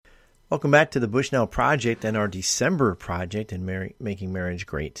Welcome back to the Bushnell Project and our December project in Making Marriage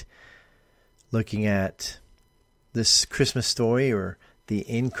Great. Looking at this Christmas story, or the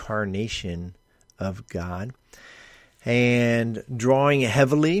Incarnation of God, and drawing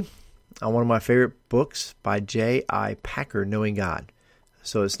heavily on one of my favorite books by J.I Packer, Knowing God.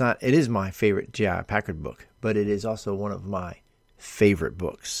 So it is my favorite J.I Packer book, but it is also one of my favorite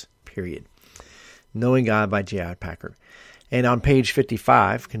books, period. Knowing God by J.I Packer. And on page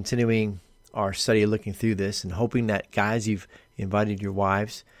 55, continuing our study, looking through this and hoping that, guys, you've invited your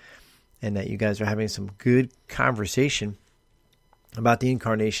wives and that you guys are having some good conversation about the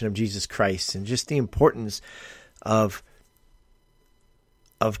incarnation of Jesus Christ and just the importance of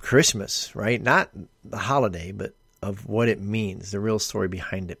Christmas, right? Not the holiday, but of what it means, the real story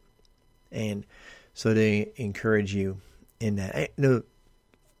behind it. And so to encourage you in that. I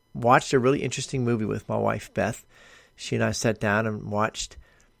watched a really interesting movie with my wife, Beth. She and I sat down and watched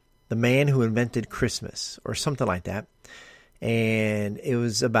The Man Who Invented Christmas, or something like that. And it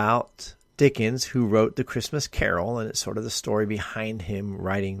was about Dickens, who wrote the Christmas Carol, and it's sort of the story behind him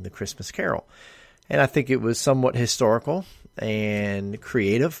writing the Christmas Carol. And I think it was somewhat historical and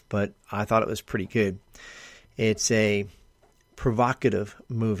creative, but I thought it was pretty good. It's a provocative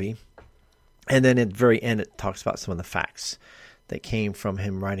movie. And then at the very end, it talks about some of the facts that came from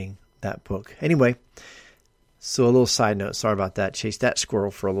him writing that book. Anyway, so a little side note, sorry about that. Chase that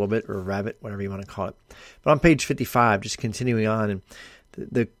squirrel for a little bit, or rabbit, whatever you want to call it. But on page 55, just continuing on, and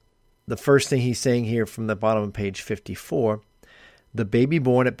the first thing he's saying here from the bottom of page 54, the baby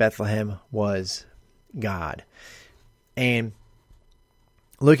born at Bethlehem was God. And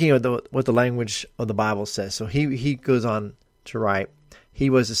looking at what the language of the Bible says, so he goes on to write,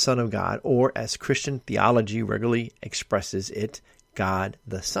 he was the Son of God, or as Christian theology regularly expresses it, God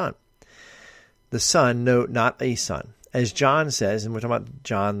the Son. The Son, no, not a son. As John says, and we're talking about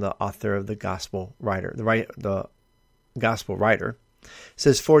John, the author of the gospel writer, the gospel writer,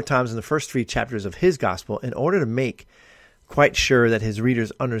 says 4 times in the first 3 chapters of his gospel, in order to make quite sure that his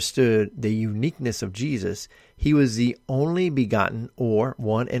readers understood the uniqueness of Jesus, he was the only begotten, or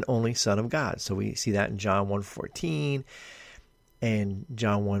one and only Son of God. So we see that in John 1:14 and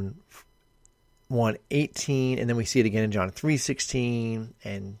John 1:18, and then we see it again in John 3:16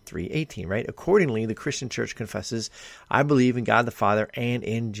 and 3:18, right? Accordingly, the Christian church confesses, I believe in God the Father and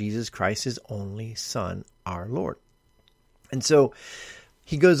in Jesus Christ, his only Son, our Lord. And so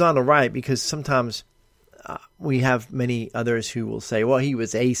he goes on to write, because sometimes we have many others who will say, well, he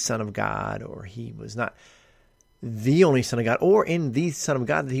was a Son of God, or he was not the only Son of God, or in the Son of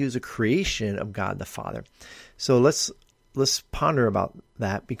God, that he was a creation of God the Father. So let's ponder about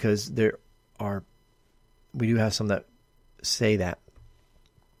that, because we do have some that say that,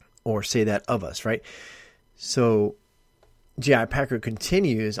 or say that of us, right? So J.I Packer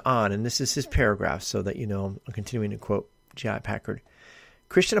continues on, and this is his paragraph, so that you know I'm continuing to quote J.I Packer.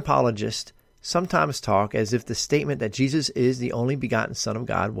 Christian apologists sometimes talk as if the statement that Jesus is the only begotten Son of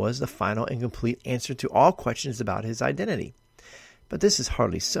God was the final and complete answer to all questions about his identity. But this is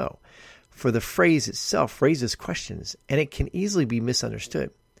hardly so, for the phrase itself raises questions, and it can easily be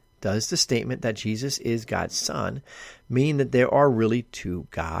misunderstood. Does the statement that Jesus is God's Son mean that there are really 2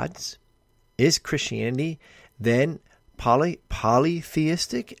 gods? Is Christianity then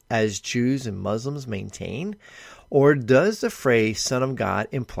polytheistic, as Jews and Muslims maintain? Or does the phrase Son of God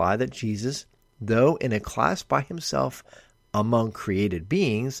imply that Jesus, though in a class by himself among created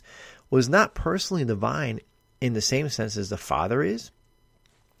beings, was not personally divine in the same sense as the Father is?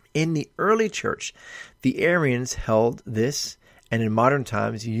 In the early church, the Arians held this, and in modern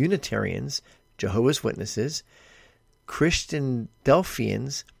times, Unitarians, Jehovah's Witnesses, Christian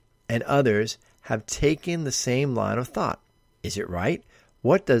Delphians, and others have taken the same line of thought. Is it right?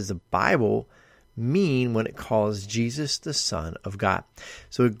 What does the Bible mean when it calls Jesus the Son of God?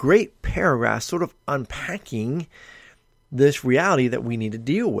 So a great paragraph sort of unpacking this reality that we need to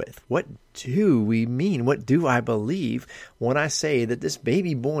deal with. What do we mean? What do I believe when I say that this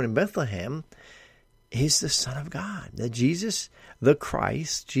baby born in Bethlehem is the Son of God? That Jesus, the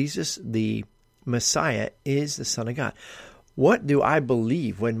Christ, Jesus, the Messiah, is the Son of God. What do I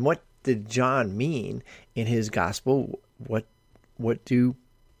believe? What did John mean in his gospel? What do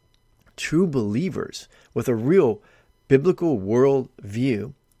true believers with a real biblical world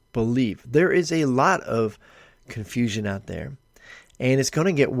view believe? There is a lot of confusion out there, and it's going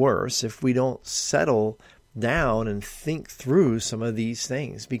to get worse if we don't settle down and think through some of these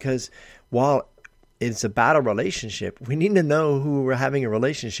things, because while it's about a relationship, we need to know who we're having a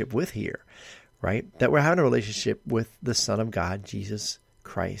relationship with here, right? That we're having a relationship with the Son of God, Jesus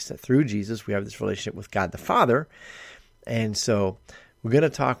Christ, that through Jesus we have this relationship with God the Father. And so We're going to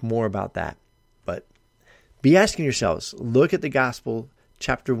talk more about that. But be asking yourselves, look at the gospel,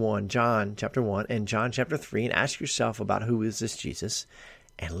 chapter 1, John chapter 1, and John chapter 3, and ask yourself about who is this Jesus.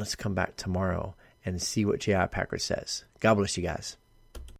 And let's come back tomorrow and see what J.I Packer says. God bless you guys.